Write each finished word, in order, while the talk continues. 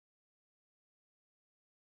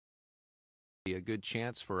be a good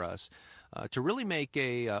chance for us to really make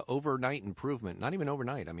a overnight improvement. Not even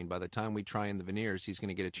overnight. I mean, by the time we try in the veneers, he's going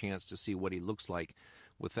to get a chance to see what he looks like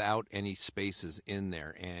without any spaces in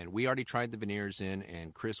there. And we already tried the veneers in,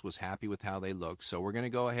 and Chris was happy with how they look. So we're going to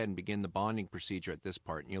go ahead and begin the bonding procedure at this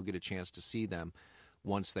part, and you'll get a chance to see them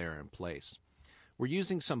once they're in place. We're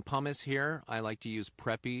using some pumice here. I like to use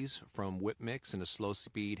Preppies from Whip Mix and a slow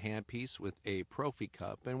speed handpiece with a Profi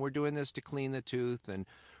cup. And we're doing this to clean the tooth and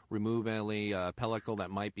remove any pellicle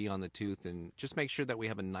that might be on the tooth, and just make sure that we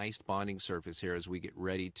have a nice bonding surface here as we get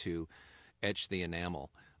ready to etch the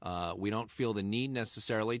enamel. We don't feel the need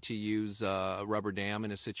necessarily to use a rubber dam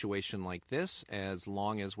in a situation like this, as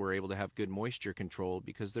long as we're able to have good moisture control,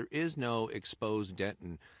 because there is no exposed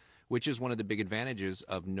dentin, which is one of the big advantages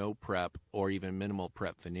of no prep or even minimal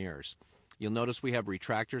prep veneers. You'll notice we have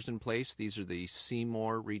retractors in place. These are the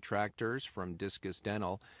Seymour retractors from Discus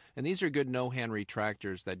Dental, and these are good no-hand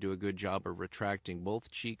retractors that do a good job of retracting both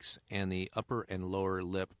cheeks and the upper and lower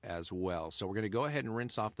lip as well. So we're going to go ahead and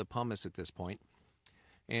rinse off the pumice at this point.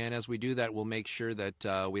 And as we do that, we'll make sure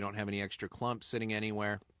that we don't have any extra clumps sitting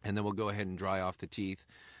anywhere, and then we'll go ahead and dry off the teeth.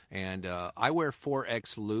 And I wear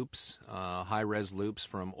 4X loops, high-res loops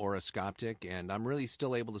from Orthodontics, and I'm really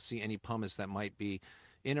still able to see any pumice that might be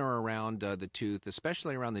in or around the tooth,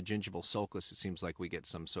 especially around the gingival sulcus. It seems like we get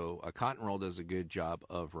some, so a cotton roll does a good job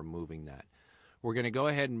of removing that. We're going to go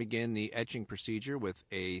ahead and begin the etching procedure with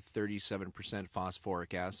a 37%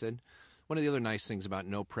 phosphoric acid. One of the other nice things about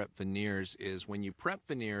no prep veneers is when you prep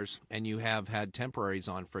veneers and you have had temporaries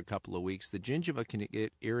on for a couple of weeks, the gingiva can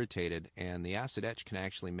get irritated, and the acid etch can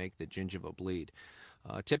actually make the gingiva bleed.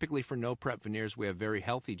 Typically for no prep veneers, we have very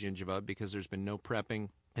healthy gingiva because there's been no prepping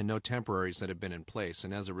and no temporaries that have been in place.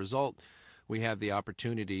 And as a result, we have the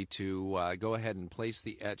opportunity to go ahead and place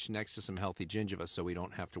the etch next to some healthy gingiva so we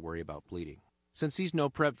don't have to worry about bleeding. Since these no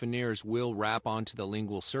prep veneers will wrap onto the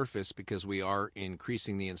lingual surface because we are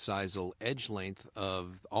increasing the incisal edge length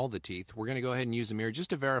of all the teeth, we're going to go ahead and use a mirror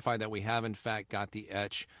just to verify that we have in fact got the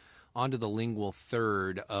etch onto the lingual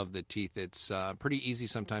third of the teeth. It's pretty easy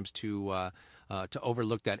sometimes to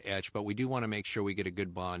overlook that etch, but we do want to make sure we get a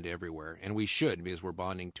good bond everywhere, and we should, because we're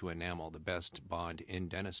bonding to enamel, the best bond in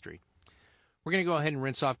dentistry. We're going to go ahead and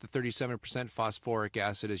rinse off the 37% phosphoric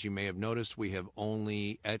acid. As you may have noticed, we have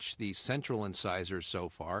only etched the central incisors so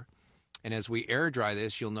far. And as we air dry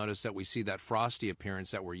this, you'll notice that we see that frosty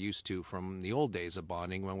appearance that we're used to from the old days of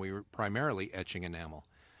bonding when we were primarily etching enamel.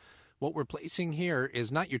 What we're placing here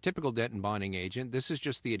is not your typical dentin bonding agent. This is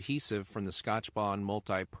just the adhesive from the Scotch Bond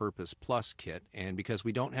Multi-Purpose Plus kit. And because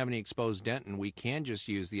we don't have any exposed dentin, we can just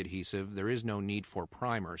use the adhesive. There is no need for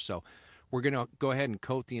primer. So we're going to go ahead and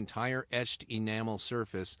coat the entire etched enamel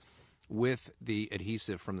surface with the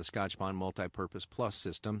adhesive from the Scotch Bond Multi-Purpose Plus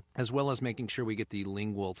system, as well as making sure we get the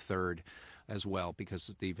lingual third as well,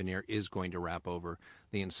 because the veneer is going to wrap over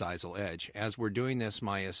the incisal edge. As we're doing this,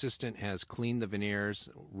 my assistant has cleaned the veneers,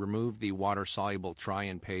 removed the water-soluble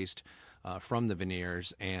try-in paste from the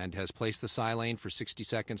veneers, and has placed the silane for 60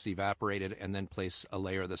 seconds, evaporated, and then place a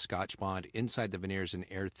layer of the Scotch Bond inside the veneers and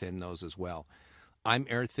air thin those as well. I'm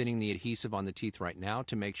air thinning the adhesive on the teeth right now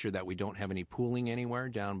to make sure that we don't have any pooling anywhere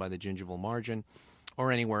down by the gingival margin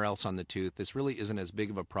or anywhere else on the tooth. This really isn't as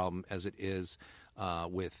big of a problem as it is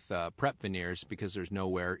with prep veneers, because there's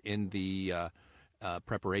nowhere in the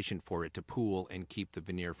preparation for it to pool and keep the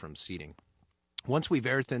veneer from seating. Once we've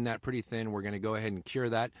air thinned that pretty thin, we're going to go ahead and cure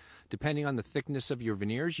that. Depending on the thickness of your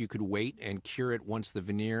veneers, you could wait and cure it once the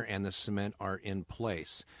veneer and the cement are in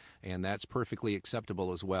place, and that's perfectly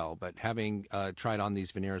acceptable as well. But having tried on these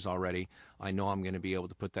veneers already, I know I'm going to be able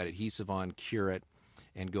to put that adhesive on, cure it,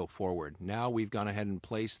 and go forward. Now we've gone ahead and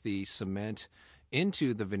placed the cement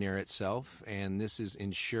into the veneer itself, and this is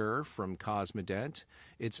Ensure from Cosmetic.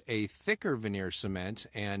 It's a thicker veneer cement,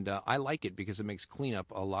 and I like it because it makes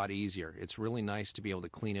cleanup a lot easier. It's really nice to be able to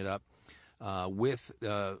clean it up with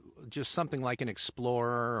just something like an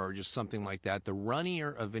Explorer or just something like that. The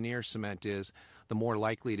runnier a veneer cement is, the more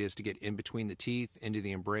likely it is to get in between the teeth, into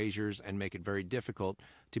the embrasures, and make it very difficult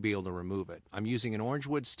to be able to remove it. I'm using an orange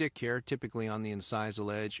wood stick here, typically on the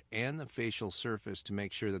incisal edge and the facial surface, to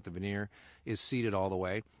make sure that the veneer is seated all the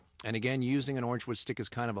way. And again, using an orange wood stick is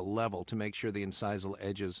kind of a level to make sure the incisal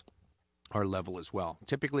edges are level as well.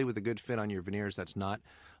 Typically with a good fit on your veneers, that's not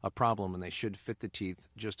a problem, and they should fit the teeth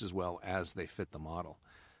just as well as they fit the model.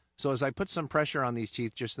 So as I put some pressure on these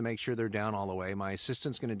teeth just to make sure they're down all the way, my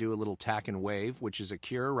assistant's going to do a little tack and wave, which is a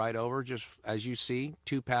cure right over, just as you see,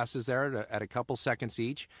 2 passes there at a couple seconds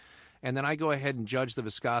each. And then I go ahead and judge the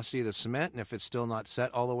viscosity of the cement, and if it's still not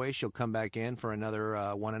set all the way, she'll come back in for another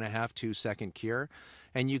 1.5–2 second cure.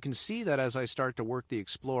 And you can see that as I start to work the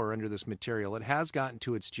Explorer under this material, it has gotten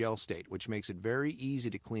to its gel state, which makes it very easy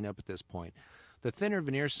to clean up at this point. The thinner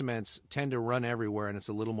veneer cements tend to run everywhere, and it's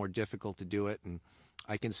a little more difficult to do it. And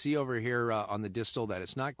I can see over here on the distal that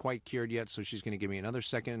it's not quite cured yet, so she's going to give me another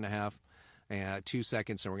 1.5 seconds, 2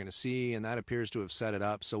 seconds, and we're going to see, and that appears to have set it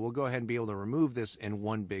up. So we'll go ahead and be able to remove this in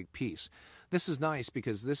one big piece. This is nice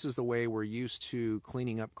because this is the way we're used to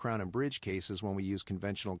cleaning up crown and bridge cases when we use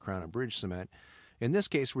conventional crown and bridge cement. In this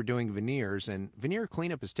case, we're doing veneers, and veneer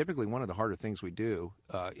cleanup is typically one of the harder things we do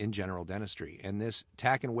in general dentistry. And this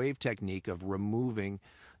tack and wave technique of removing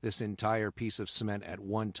this entire piece of cement at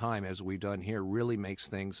one time, as we've done here, really makes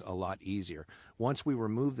things a lot easier. Once we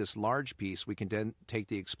remove this large piece, we can then take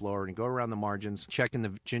the Explorer and go around the margins, checking the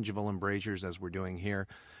gingival embrasures as we're doing here,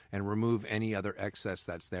 and remove any other excess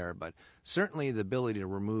that's there. But certainly the ability to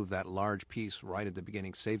remove that large piece right at the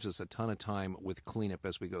beginning saves us a ton of time with cleanup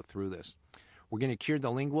as we go through this. We're going to cure the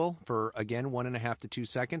lingual for, again, 1.5 to 2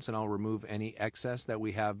 seconds, and I'll remove any excess that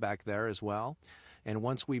we have back there as well. And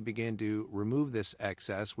once we begin to remove this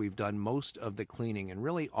excess, we've done most of the cleaning, and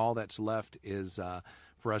really all that's left is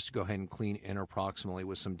for us to go ahead and clean interproximally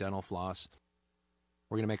with some dental floss.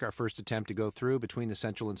 We're going to make our first attempt to go through between the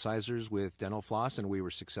central incisors with dental floss, and we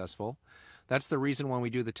were successful. That's the reason when we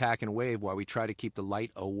do the tack and wave, why we try to keep the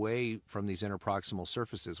light away from these interproximal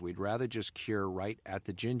surfaces. We'd rather just cure right at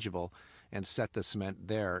the gingival and set the cement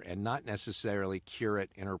there, and not necessarily cure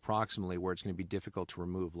it interproximally where it's going to be difficult to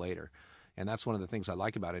remove later. And that's one of the things I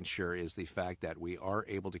like about Ensure is the fact that we are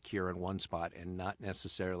able to cure in one spot and not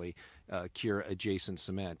necessarily cure adjacent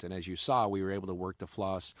cement. And as you saw, we were able to work the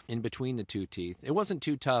floss in between the two teeth. It wasn't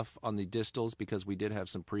too tough on the distals because we did have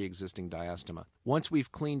some pre-existing diastema. Once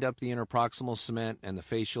we've cleaned up the interproximal cement and the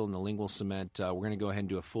facial and the lingual cement, we're going to go ahead and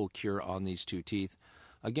do a full cure on these two teeth.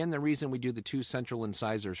 Again, the reason we do the two central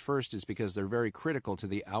incisors first is because they're very critical to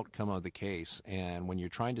the outcome of the case. And when you're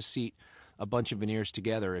trying to seat a bunch of veneers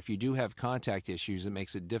together, if you do have contact issues, it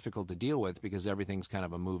makes it difficult to deal with because everything's kind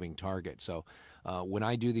of a moving target. So when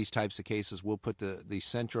I do these types of cases, we'll put the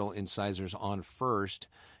central incisors on first,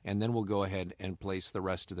 and then we'll go ahead and place the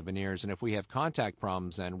rest of the veneers. And if we have contact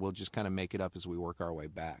problems, then we'll just kind of make it up as we work our way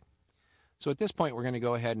back. So at this point, we're going to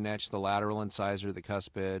go ahead and etch the lateral incisor, the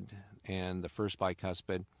cuspid, and the first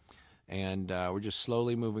bicuspid. And we're just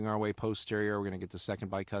slowly moving our way posterior. We're going to get the second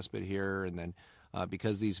bicuspid here, and then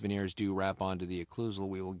because these veneers do wrap onto the occlusal,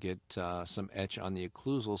 we will get some etch on the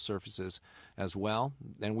occlusal surfaces as well.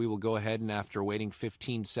 Then we will go ahead and, after waiting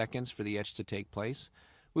 15 seconds for the etch to take place,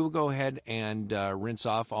 we will go ahead and rinse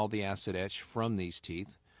off all the acid etch from these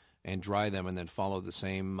teeth and dry them, and then follow the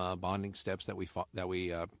same bonding steps that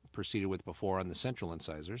we proceeded with before on the central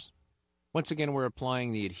incisors. Once again, we're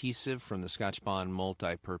applying the adhesive from the Scotch Bond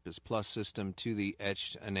Multi-Purpose Plus system to the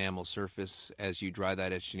etched enamel surface. As you dry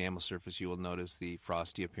that etched enamel surface, you will notice the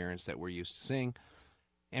frosty appearance that we're used to seeing.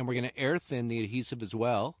 And we're going to air thin the adhesive as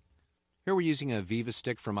well. Here we're using a Viva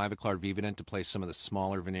stick from Ivoclar Vivadent to place some of the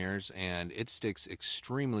smaller veneers, and it sticks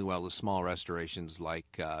extremely well to small restorations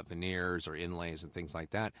like veneers or inlays and things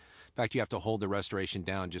like that. In fact, you have to hold the restoration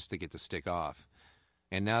down just to get the stick off.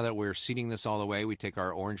 And now that we're seating this all the way, we take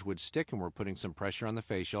our orange wood stick and we're putting some pressure on the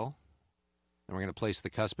facial. And we're going to place the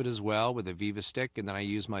cuspid as well with a Viva stick, and then I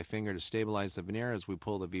use my finger to stabilize the veneer as we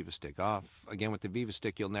pull the Viva stick off. Again, with the Viva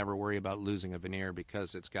stick, you'll never worry about losing a veneer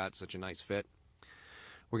because it's got such a nice fit.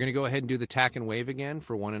 We're going to go ahead and do the tack and wave again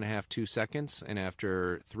for 1.5 to 2 seconds, and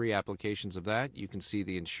after 3 applications of that, you can see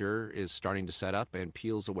the Ensure is starting to set up and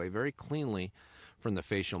peels away very cleanly from the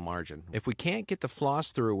facial margin. If we can't get the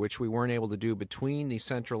floss through, which we weren't able to do between the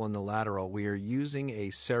central and the lateral, we are using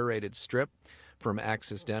a serrated strip from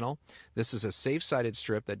Axis Dental. This is a safe-sided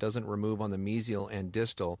strip that doesn't remove on the mesial and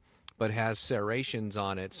distal, but has serrations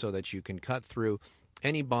on it so that you can cut through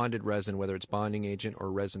any bonded resin, whether it's bonding agent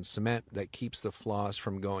or resin cement, that keeps the floss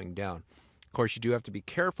from going down. Of course, you do have to be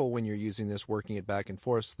careful when you're using this, working it back and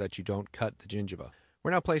forth so that you don't cut the gingiva. We're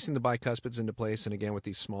now placing the bicuspids into place, and again with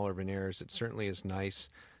these smaller veneers, it certainly is nice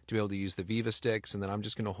to be able to use the Viva sticks, and then I'm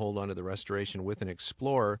just going to hold onto the restoration with an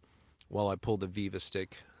Explorer while I pull the Viva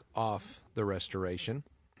stick off the restoration.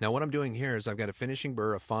 Now what I'm doing here is I've got a finishing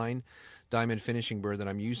burr, a fine diamond finishing burr that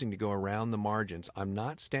I'm using to go around the margins. I'm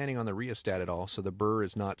not standing on the rheostat at all, so the burr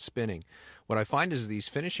is not spinning. What I find is these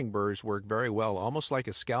finishing burrs work very well, almost like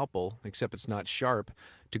a scalpel, except it's not sharp,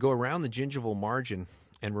 to go around the gingival margin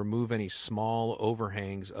and remove any small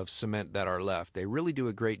overhangs of cement that are left. They really do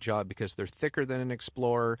a great job because they're thicker than an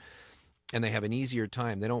Explorer and they have an easier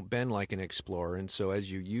time. They don't bend like an Explorer, and so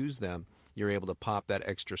as you use them, you're able to pop that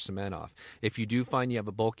extra cement off. If you do find you have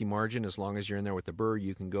a bulky margin, as long as you're in there with the burr,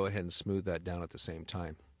 you can go ahead and smooth that down at the same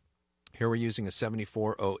time. Here we're using a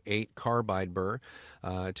 7408 carbide burr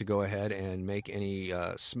to go ahead and make any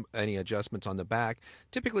adjustments on the back.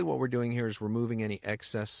 Typically what we're doing here is removing any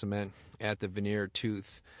excess cement at the veneer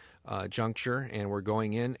tooth juncture, and we're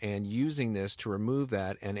going in and using this to remove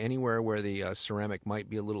that, and anywhere where the ceramic might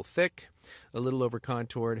be a little thick, a little over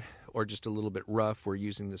contoured, or just a little bit rough, we're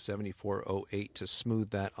using the 7408 to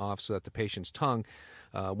smooth that off so that the patient's tongue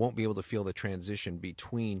won't be able to feel the transition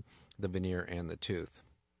between the veneer and the tooth.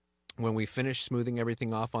 When we finish smoothing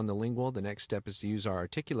everything off on the lingual, the next step is to use our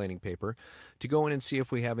articulating paper to go in and see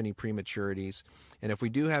if we have any prematurities. And if we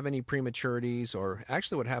do have any prematurities, or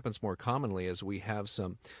actually what happens more commonly is we have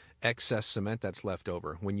some excess cement that's left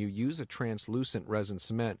over. When you use a translucent resin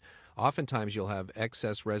cement, oftentimes you'll have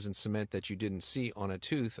excess resin cement that you didn't see on a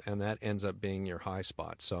tooth, and that ends up being your high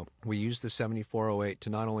spot. So we use the 7408 to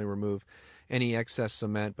not only remove any excess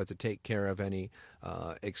cement, but to take care of any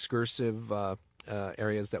excursive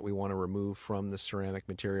areas that we want to remove from the ceramic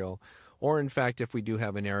material, or in fact if we do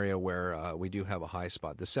have an area where we do have a high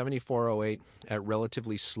spot. The 7408 at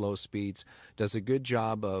relatively slow speeds does a good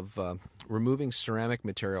job of removing ceramic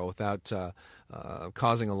material without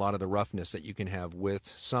causing a lot of the roughness that you can have with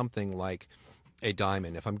something like a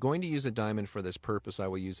diamond. If I'm going to use a diamond for this purpose, I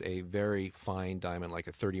will use a very fine diamond, like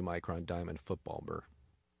a 30 micron diamond football burr.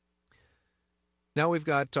 Now we've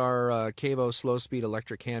got our Cavo slow-speed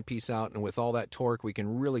electric handpiece out, and with all that torque, we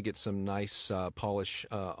can really get some nice polish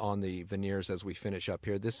on the veneers as we finish up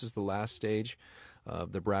here. This is the last stage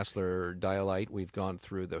of the Brasseler Dialite. We've gone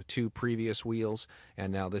through the two previous wheels,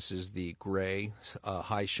 and now this is the gray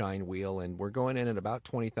high shine wheel, and we're going in at about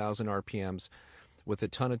 20,000 RPMs with a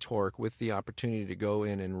ton of torque, with the opportunity to go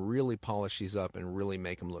in and really polish these up and really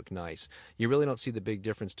make them look nice. You really don't see the big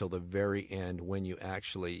difference till the very end when you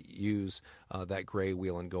actually use that gray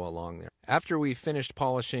wheel and go along there. After we finished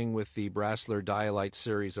polishing with the Brasseler Dialite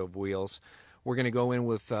series of wheels, we're going to go in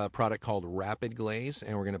with a product called Rapid Glaze,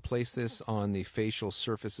 and we're going to place this on the facial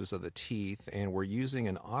surfaces of the teeth, and we're using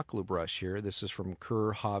an Oclu brush here. This is from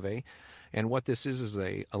Kerr Have, and what this is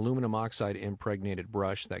a aluminum oxide impregnated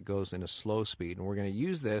brush that goes in a slow speed, and we're going to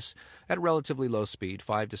use this at relatively low speed,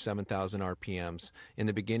 5 to 7,000 RPMs. In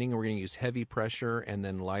the beginning, we're going to use heavy pressure and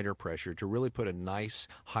then lighter pressure to really put a nice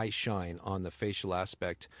high shine on the facial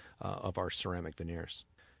aspect of our ceramic veneers.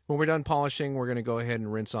 When we're done polishing, we're going to go ahead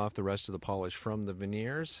and rinse off the rest of the polish from the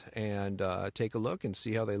veneers and take a look and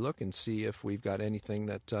see how they look and see if we've got anything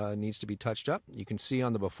that needs to be touched up. You can see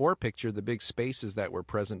on the before picture the big spaces that were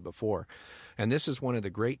present before. And this is one of the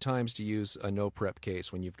great times to use a no-prep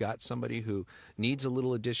case when you've got somebody who needs a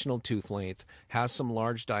little additional tooth length, has some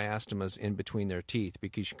large diastemas in between their teeth,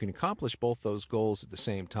 because you can accomplish both those goals at the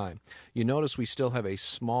same time. You notice we still have a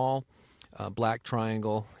small black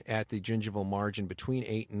triangle at the gingival margin between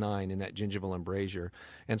 8 and 9 in that gingival embrasure.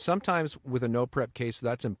 And sometimes with a no-prep case,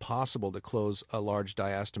 that's impossible to close a large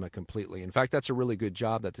diastema completely. In fact, that's a really good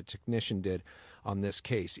job that the technician did on this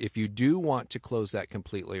case. If you do want to close that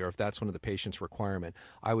completely, or if that's one of the patient's requirement,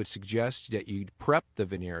 I would suggest that you prep the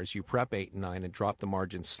veneers, you prep 8 and 9 and drop the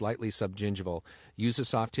margin slightly subgingival, use a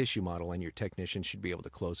soft tissue model, and your technician should be able to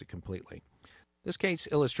close it completely. This case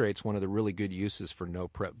illustrates one of the really good uses for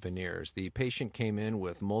no-prep veneers. The patient came in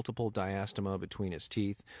with multiple diastema between his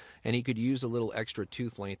teeth, and he could use a little extra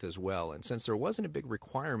tooth length as well. And since there wasn't a big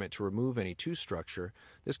requirement to remove any tooth structure,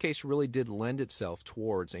 this case really did lend itself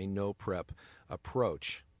towards a no-prep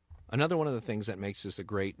approach. Another one of the things that makes this a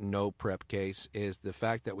great no-prep case is the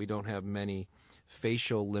fact that we don't have many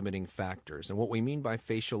facial limiting factors. And what we mean by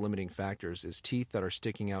facial limiting factors is teeth that are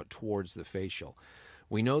sticking out towards the facial.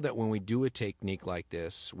 We know that when we do a technique like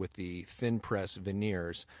this with the thin press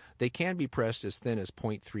veneers, they can be pressed as thin as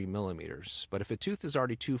 0.3 millimeters. But if a tooth is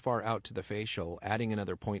already too far out to the facial, adding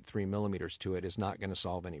another 0.3 millimeters to it is not going to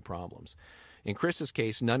solve any problems. In Chris's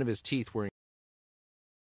case, none of his teeth were